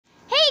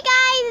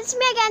it's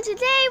me again.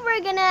 Today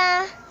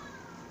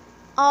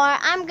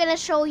I'm gonna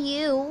show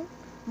you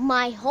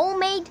my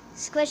homemade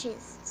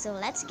squishies. So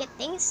let's get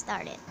things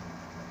started.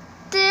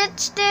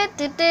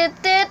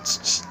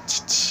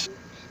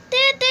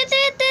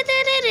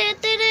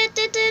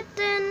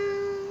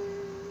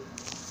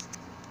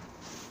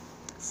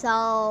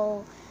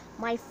 So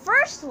my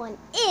first one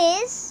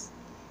is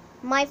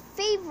my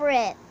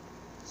favorite.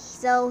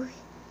 So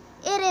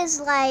it is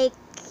like,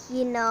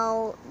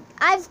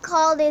 I've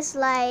called this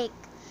like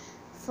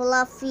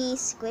fluffy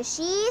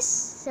squishies.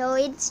 So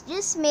it's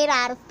just made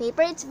out of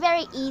paper. It's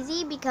very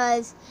easy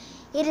because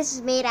it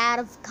is made out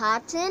of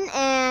cotton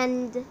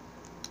and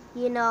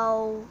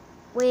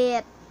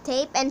with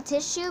tape and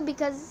tissue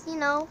because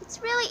it's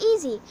really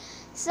easy.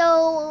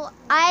 So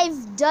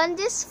I've done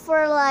this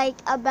for like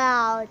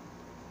about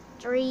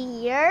 3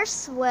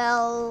 years.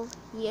 Well,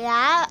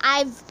 yeah,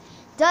 I've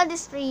done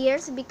this 3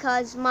 years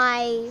because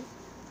my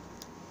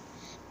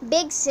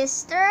big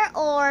sister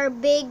or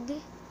big,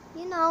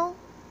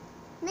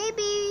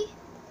 maybe,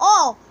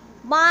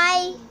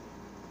 my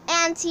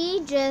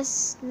auntie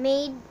just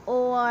made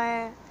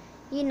or,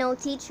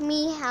 teach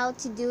me how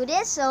to do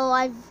this. So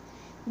I've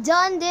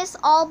done this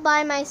all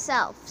by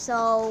myself.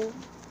 So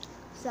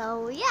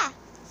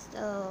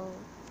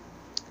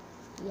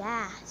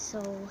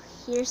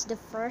here's the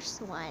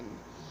first one.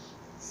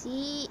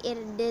 See, it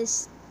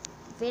is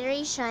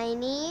very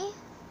shiny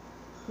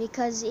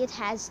because it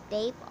has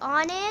tape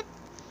on it.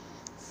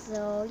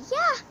 So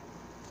yeah,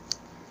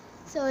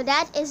 so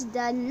that is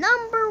the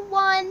number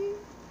 1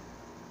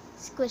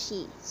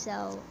 squishy.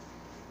 So,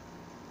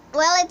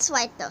 well, it's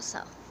white though.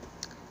 So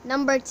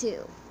number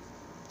 2.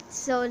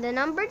 So the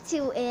number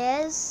 2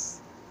 is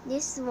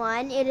this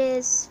one. It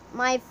is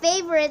my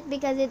favorite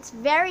because it's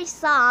very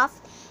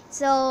soft.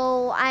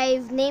 So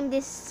I've named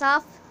this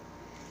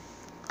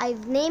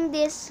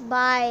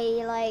by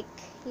like,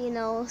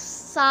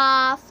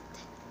 soft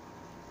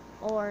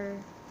or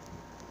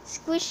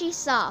squishy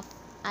soft.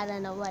 I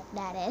don't know what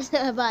that is,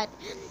 but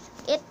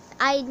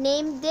I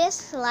named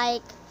this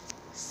like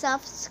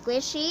soft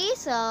squishy.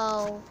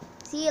 So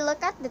see,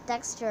 look at the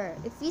texture.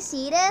 If you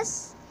see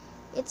this,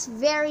 it's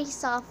very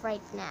soft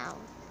right now.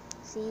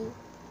 See?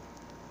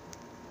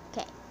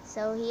 Okay,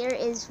 so here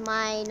is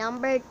my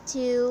number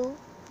 2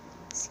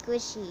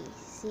 squishy.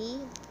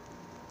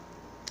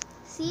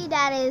 See,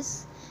 that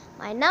is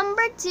my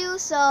number 2.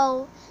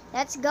 So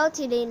let's go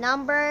to the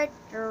number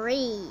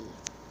 3.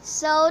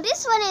 So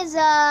this one is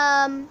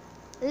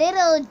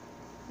little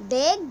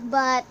big,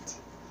 but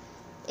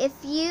if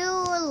you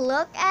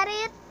look at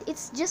it,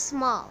 it's just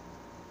small.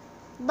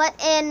 But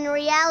in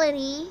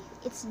reality,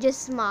 it's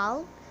just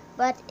small.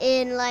 But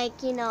in like,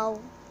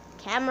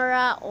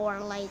 camera or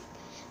like,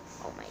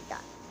 oh my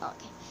god,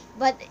 okay.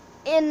 But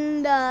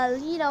in the,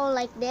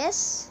 like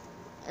this,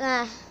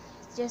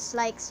 just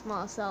like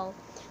small. So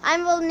I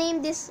will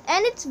name this,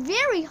 and it's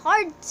very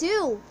hard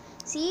too.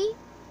 See,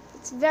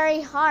 it's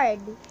very hard.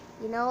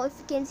 If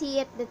you can see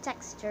it, the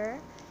texture,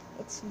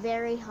 it's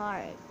very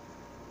hard.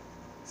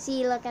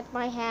 See, look at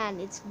my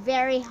hand. It's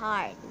very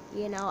hard.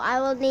 I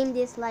will name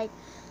this like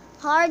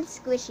hard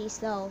squishy.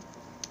 So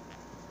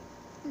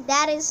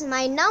that is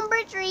my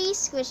number 3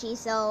 squishy.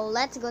 So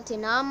let's go to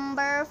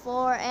number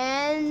 4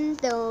 and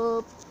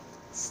 2.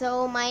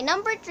 So my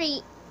number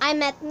 3,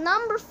 I'm at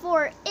number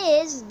 4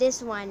 is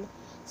this one.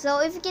 So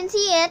if you can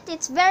see it,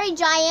 it's very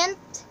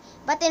giant,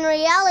 but in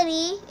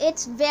reality,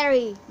 it's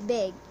very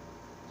big.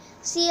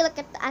 See, look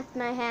at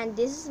my hand.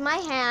 This is my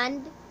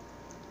hand,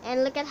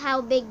 and look at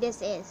how big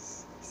this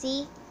is.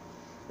 See?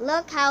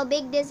 Look how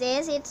big this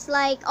is. It's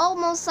like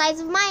almost size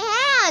of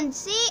my hand.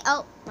 See?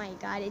 Oh my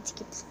god, it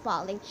keeps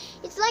falling.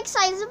 It's like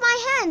size of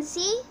my hand.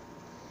 See?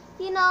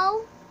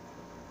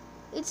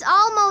 It's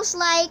almost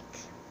like,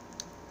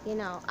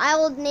 I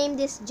will name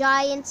this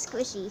giant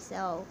squishy.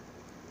 So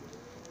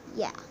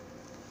yeah.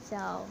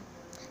 So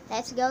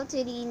let's go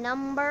to the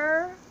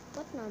number,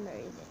 what number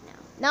is it now?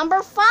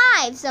 Number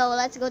 5. So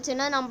let's go to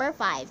the number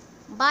 5.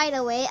 By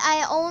the way,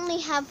 I only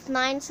have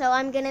 9, so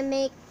I'm gonna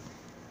make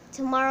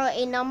tomorrow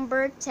a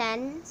number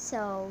 10.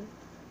 So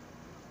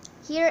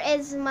here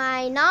is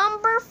my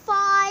number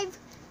 5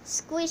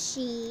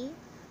 squishy.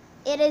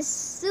 It is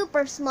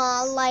super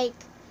small, like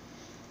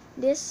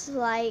this,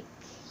 like,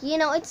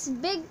 it's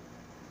big.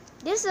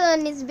 This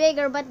one is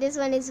bigger, but this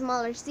one is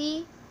smaller.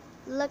 See?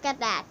 Look at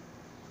that.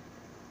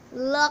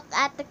 Look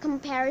at the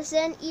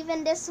comparison.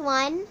 Even this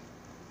one.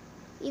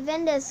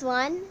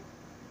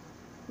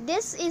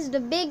 This is the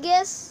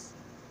biggest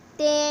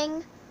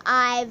thing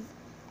I've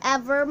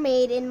ever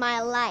made in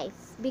my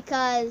life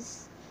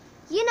because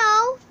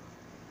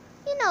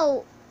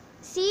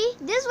see,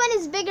 this one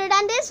is bigger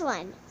than this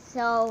one.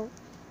 So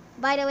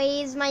by the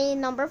way, is my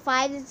number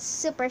 5. It's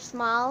super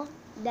small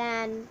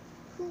than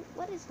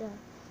what is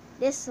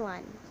this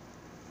one.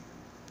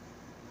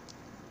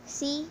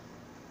 See,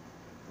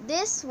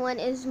 this one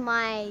is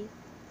my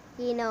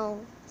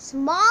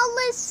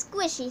smallest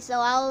squishy. So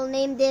I'll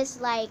name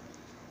this like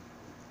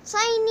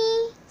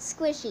tiny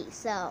squishy.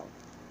 So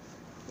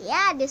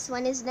yeah, this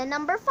one is the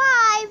number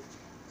 5.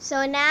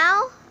 So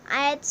now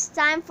It's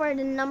time for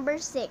the number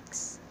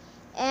 6.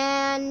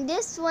 And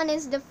this one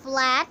is the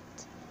flat.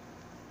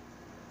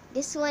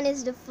 This one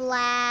is the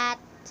flat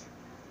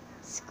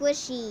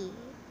squishy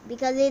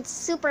because it's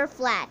super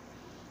flat.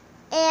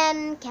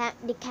 And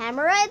the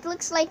camera, it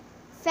looks like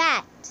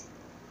fat.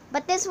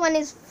 But this one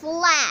is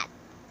flat.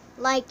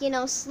 Like,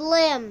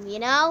 slim,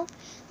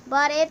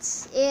 But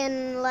it's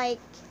in, like,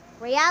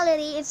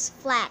 reality, it's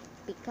flat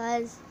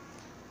because,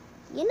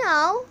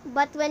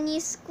 but when you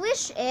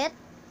squish it,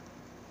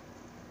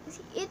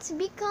 it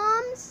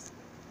becomes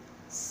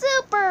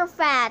super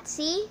fat.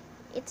 See?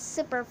 It's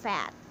super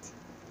fat.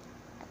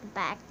 At the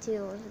back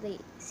too.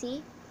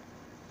 See?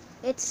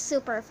 It's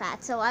super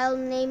fat. So I'll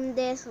name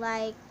this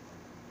like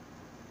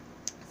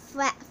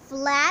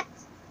flat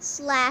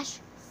slash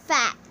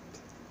fat.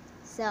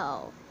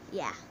 So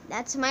yeah,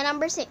 that's my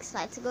number 6.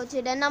 Let's go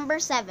to the number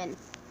 7.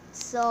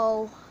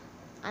 So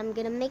I'm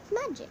gonna make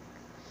magic.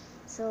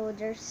 So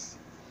there's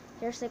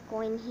a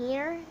coin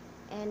here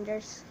and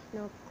there's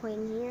no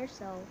coin here,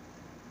 so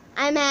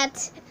I'm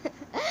at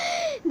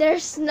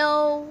there's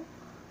no,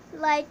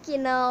 like,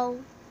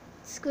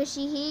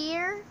 squishy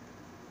here.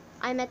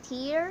 I'm at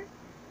here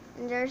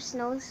and there's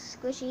no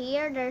squishy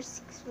here.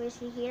 There's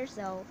squishy here,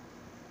 so,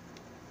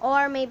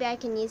 or maybe I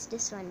can use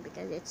this one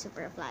because it's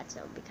super flat,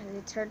 so because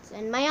it hurts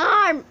in my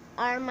arm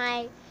or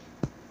my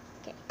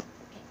okay.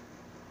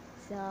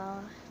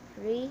 So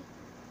 3,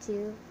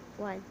 2,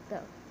 1, go.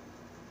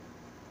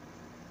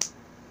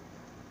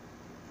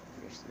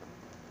 There's no.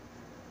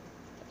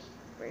 Okay,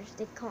 where's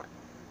the coin?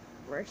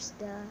 There's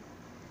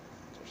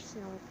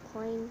no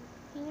coin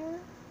here.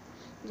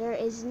 There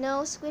is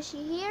no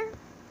squishy here.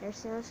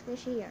 There's no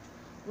squishy here.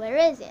 Where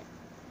is it?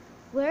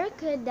 Where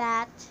could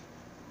that?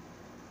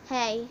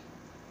 Hey,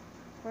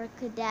 where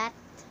could that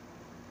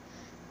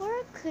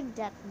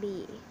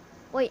be?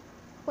 Wait,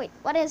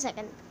 what is a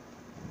second?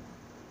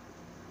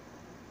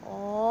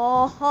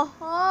 Oh, ho,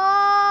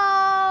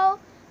 ho.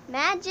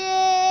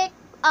 Magic!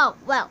 Oh,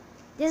 well,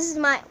 this is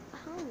my,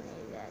 how many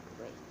is that?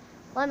 Wait,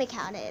 let me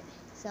count it.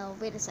 So,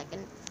 wait a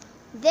second.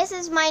 This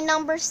is my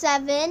number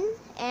 7,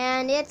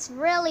 and it's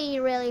really,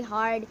 really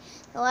hard.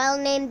 So, I'll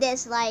name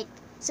this, like,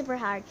 super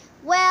hard.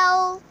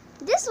 Well,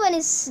 this one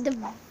is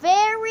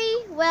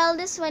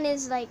this one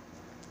is, like,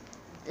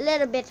 a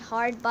little bit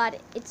hard, but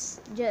it's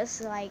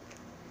just, like,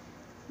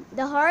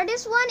 the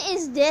hardest one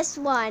is this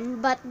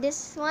one, but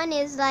this one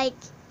is, like,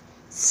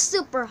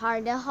 super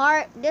hard.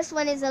 This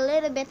one is a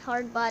little bit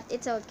hard, but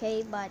it's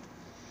okay.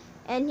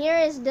 And here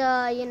is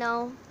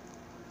the,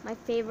 my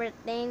favorite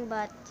thing,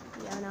 but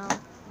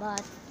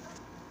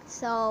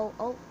so,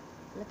 oh,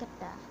 look at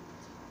the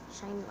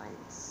shine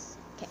lens.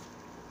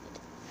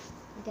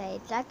 Okay,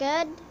 is that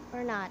good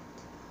or not?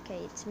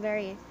 Okay, it's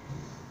the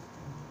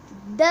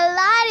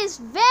light is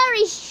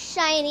very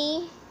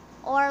shiny,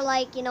 or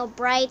like,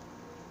 bright,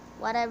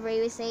 whatever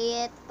you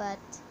say it, but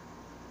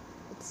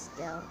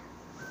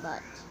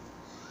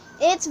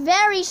it's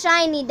very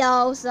shiny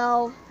though,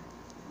 so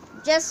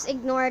just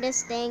ignore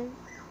this thing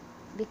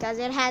because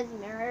it has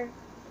mirror.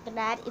 Look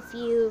at that.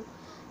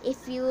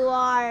 If you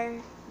are,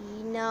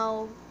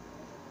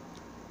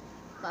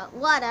 but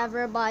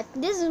whatever. But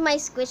this is my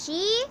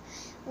squishy.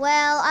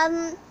 Well,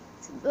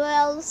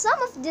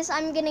 some of this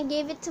I'm gonna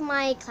give it to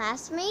my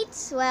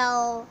classmates.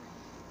 Well,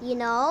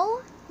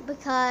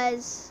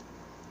 because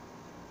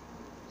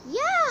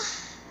yeah.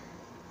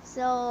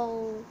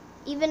 So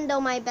even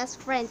though my best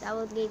friends, I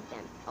will give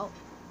them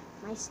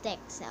my stick.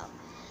 So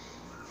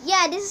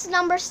yeah, this is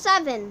number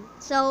 7.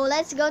 So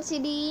let's go to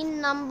the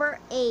number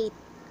 8.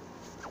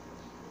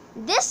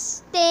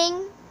 This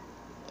thing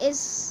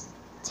is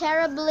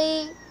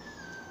terribly.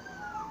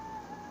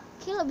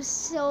 Caeleb is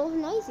so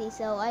noisy,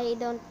 so I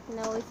don't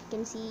know if you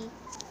can see.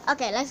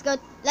 Okay, let's go.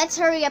 Let's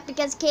hurry up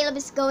because Caeleb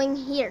is going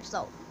here.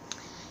 So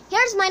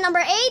here's my number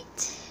 8.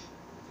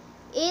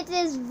 It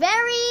is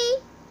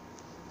very,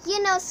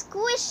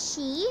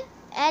 squishy,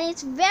 and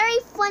it's very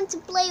fun to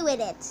play with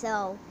it.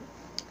 So,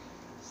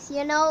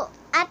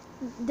 at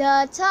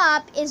the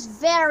top is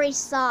very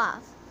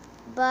soft,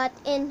 but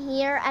in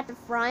here at the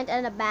front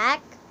and the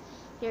back,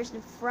 here's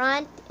the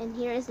front and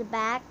here is the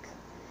back.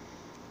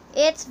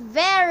 It's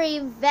very,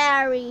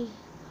 very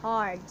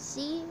hard.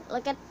 See,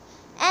 look at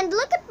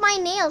my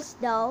nails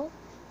though.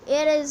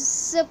 It is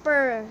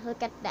super.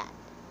 Look at that.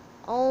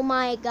 Oh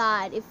my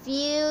God! If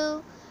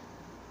you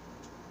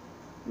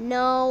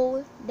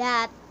know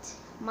that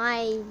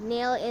my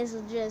nail is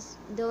just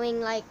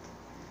doing like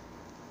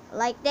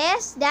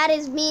this, that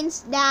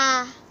means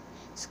the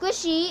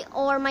squishy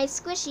or my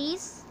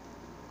squishies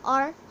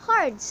are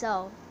hard.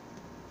 So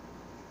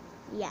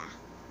yeah.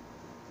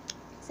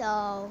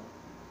 So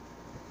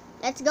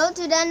let's go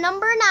to the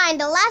number 9,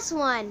 the last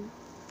one.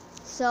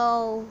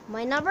 So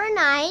my number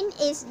 9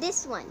 is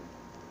this one.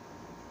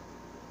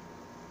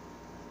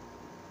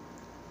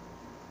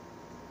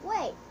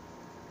 Wait,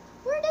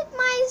 where did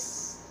my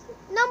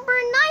number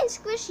 9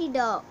 squishy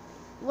go?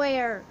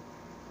 Where?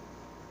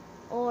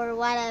 Or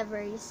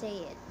whatever you say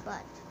it,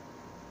 but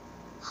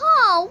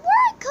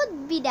where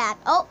could be that?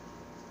 Oh,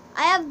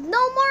 I have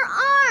no more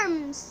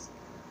arms.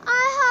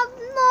 I have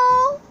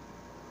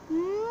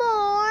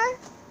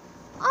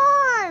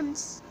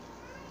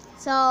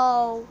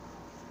So,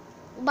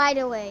 by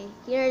the way,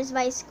 here's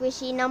my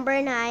squishy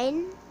number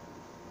 9.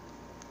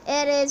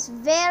 It is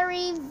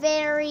very,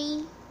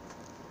 very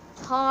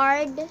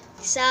hard.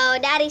 So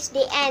that is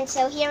the end.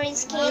 So here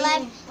is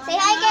Caeleb. Say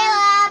hi,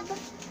 Caeleb.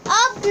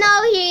 Oh no,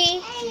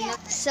 he.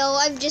 So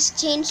I've just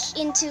changed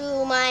into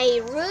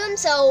my room.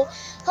 So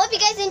hope you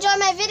guys enjoy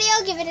my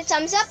video. Give it a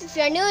thumbs up if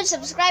you're new.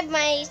 Subscribe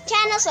my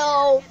channel.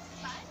 So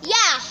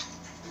yeah,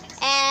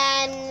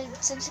 and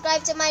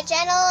subscribe to my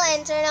channel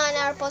and turn on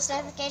our post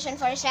notification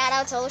for a shout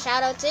out. So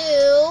shout out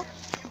to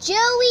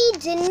Joey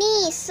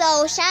Denise.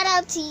 So shout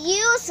out to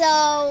you.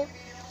 So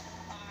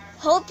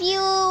hope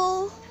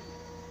you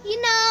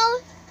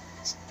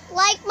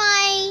like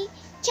my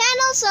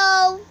channel.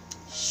 So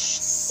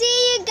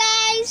see you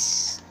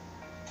guys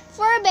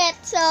for a bit.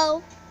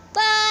 So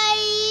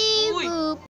bye. Boop.